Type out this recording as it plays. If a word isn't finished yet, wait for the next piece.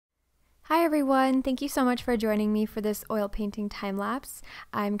Hi everyone, thank you so much for joining me for this oil painting time lapse.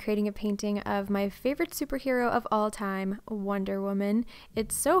 I'm creating a painting of my favorite superhero of all time, Wonder Woman.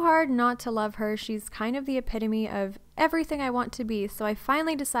 It's so hard not to love her. She's kind of the epitome of everything I want to be, so I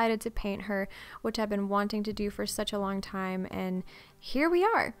finally decided to paint her, which I've been wanting to do for such a long time, and here we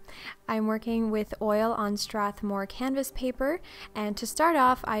are. I'm working with oil on Strathmore canvas paper, and to start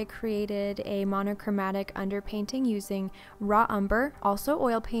off I created a monochromatic underpainting using raw umber, also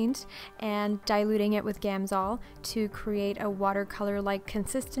oil paint, and diluting it with Gamsol to create a watercolor-like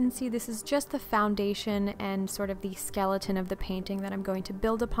consistency. This is just the foundation and sort of the skeleton of the painting that I'm going to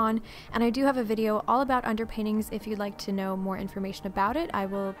build upon, and I do have a video all about underpaintings if you'd like to know more information about it. I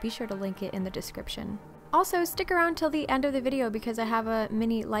will be sure to link it in the description. Also, stick around till the end of the video because I have a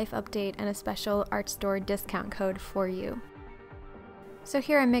mini life update and a special art store discount code for you. So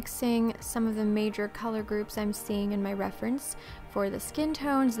here I'm mixing some of the major color groups I'm seeing in my reference for the skin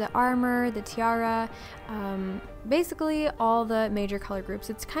tones, the armor, the tiara, basically all the major color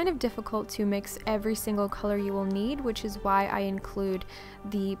groups. It's kind of difficult to mix every single color you will need, which is why I include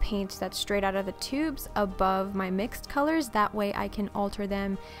the paint that's straight out of the tubes above my mixed colors. That way I can alter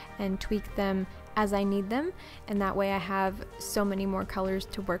them and tweak them as I need them, and that way I have so many more colors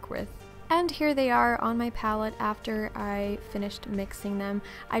to work with. And here they are on my palette after I finished mixing them.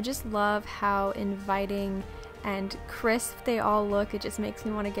 I just love how inviting and crisp they all look. It just makes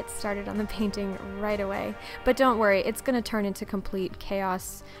me want to get started on the painting right away. But don't worry, it's going to turn into complete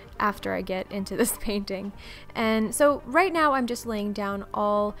chaos after I get into this painting. And so right now I'm just laying down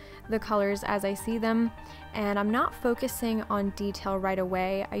all the colors as I see them, and I'm not focusing on detail right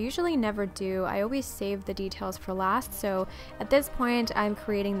away. I usually never do. I always save the details for last, so at this point I'm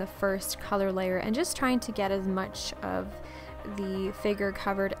creating the first color layer and just trying to get as much of the figure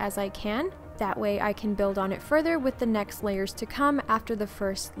covered as I can. That way I can build on it further with the next layers to come after the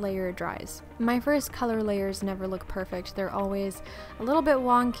first layer dries. My first color layers never look perfect. They're always a little bit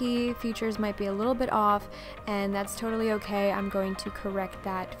wonky, features might be a little bit off, and that's totally okay. I'm going to correct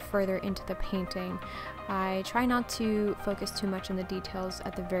that further into the painting. I try not to focus too much on the details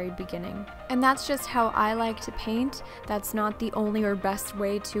at the very beginning. And that's just how I like to paint. That's not the only or best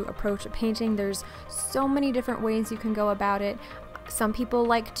way to approach a painting. There's so many different ways you can go about it. Some people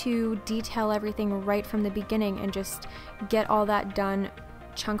like to detail everything right from the beginning and just get all that done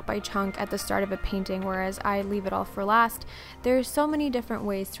chunk by chunk at the start of a painting, whereas I leave it all for last. There's so many different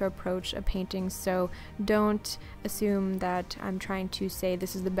ways to approach a painting, so don't assume that I'm trying to say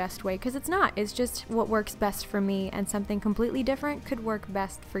this is the best way, because it's not. It's just what works best for me, and something completely different could work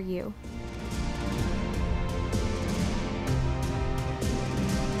best for you.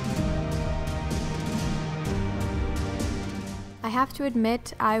 I have to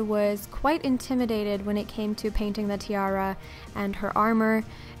admit, I was quite intimidated when it came to painting the tiara and her armor.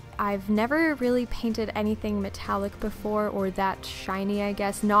 I've never really painted anything metallic before, or that shiny, I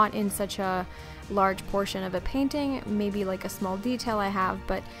guess, not in such a large portion of a painting, maybe like a small detail I have,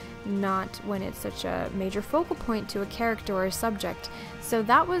 but not when it's such a major focal point to a character or a subject. So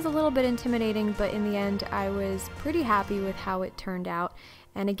that was a little bit intimidating, but in the end I was pretty happy with how it turned out.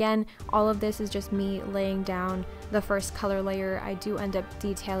 And again, all of this is just me laying down the first color layer. I do end up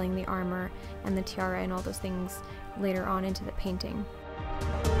detailing the armor and the tiara and all those things later on into the painting.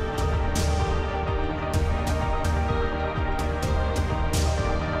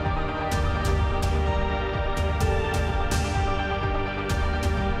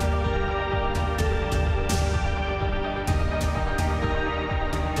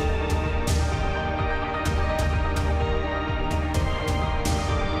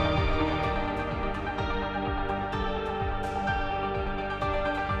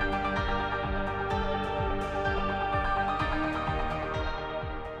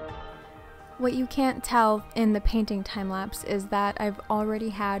 What you can't tell in the painting time-lapse is that I've already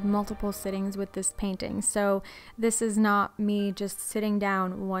had multiple sittings with this painting, so this is not me just sitting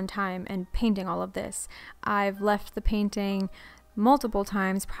down one time and painting all of this. I've left the painting multiple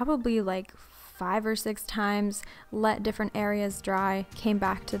times, probably like 5 or 6 times, let different areas dry, came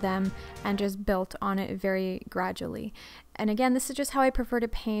back to them, and just built on it very gradually. And again, this is just how I prefer to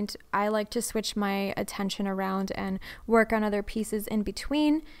paint. I like to switch my attention around and work on other pieces in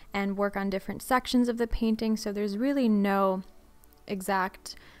between and work on different sections of the painting, so there's really no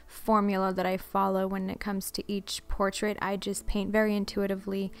exact formula that I follow when it comes to each portrait. I just paint very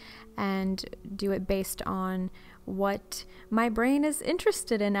intuitively and do it based on what my brain is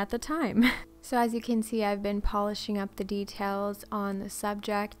interested in at the time. So as you can see, I've been polishing up the details on the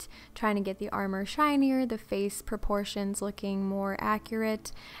subject, trying to get the armor shinier, the face proportions looking more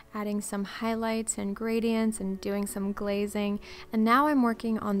accurate, adding some highlights and gradients and doing some glazing, and now I'm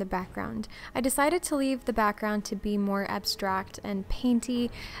working on the background. I decided to leave the background to be more abstract and painty,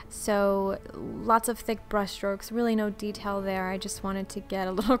 so lots of thick brush strokes, really no detail there. I just wanted to get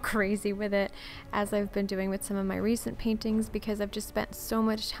a little crazy with it, as I've been doing with some of my recent paintings, because I've just spent so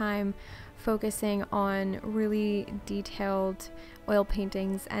much time focusing on really detailed oil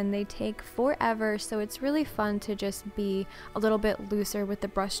paintings and they take forever, so it's really fun to just be a little bit looser with the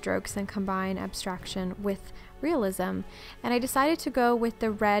brush strokes and combine abstraction with realism. And I decided to go with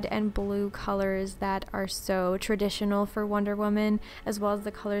the red and blue colors that are so traditional for Wonder Woman, as well as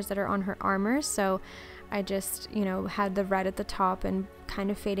the colors that are on her armor. So I just, had the red at the top and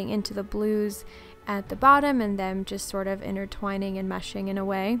kind of fading into the blues at the bottom, and them just sort of intertwining and meshing in a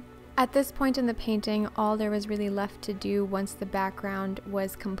way. At this point in the painting, all there was really left to do once the background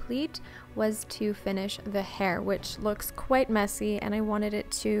was complete was to finish the hair, which looks quite messy, and I wanted it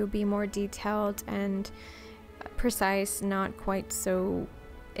to be more detailed and precise, not quite so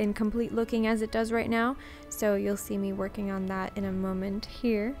incomplete looking as it does right now. So you'll see me working on that in a moment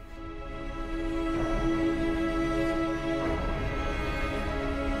here.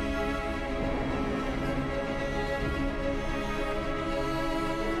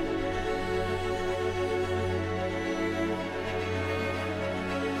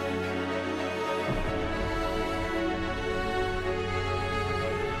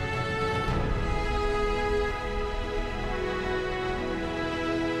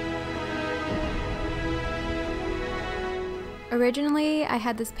 Originally, I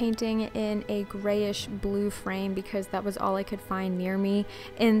had this painting in a grayish blue frame because that was all I could find near me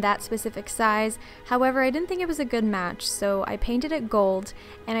in that specific size. However, I didn't think it was a good match, so I painted it gold,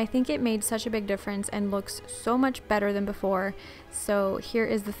 and I think it made such a big difference and looks so much better than before. So here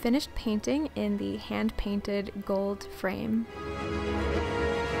is the finished painting in the hand-painted gold frame.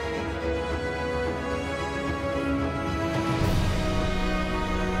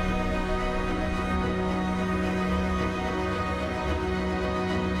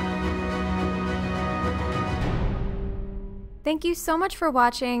 Thank you so much for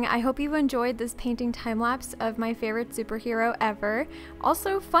watching. I hope you enjoyed this painting time-lapse of my favorite superhero ever.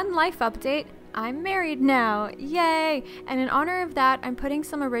 Also, fun life update. I'm married now, yay! And in honor of that, I'm putting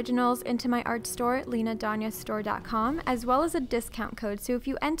some originals into my art store, lenadanyastore.com, as well as a discount code. So if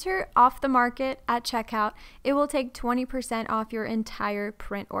you enter off the market at checkout, it will take 20% off your entire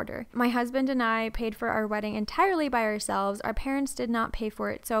print order. My husband and I paid for our wedding entirely by ourselves. Our parents did not pay for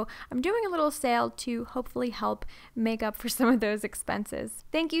it, so I'm doing a little sale to hopefully help make up for some of those expenses.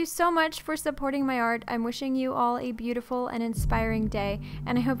 Thank you so much for supporting my art. I'm wishing you all a beautiful and inspiring day,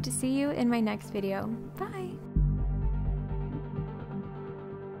 and I hope to see you in my next video. Bye!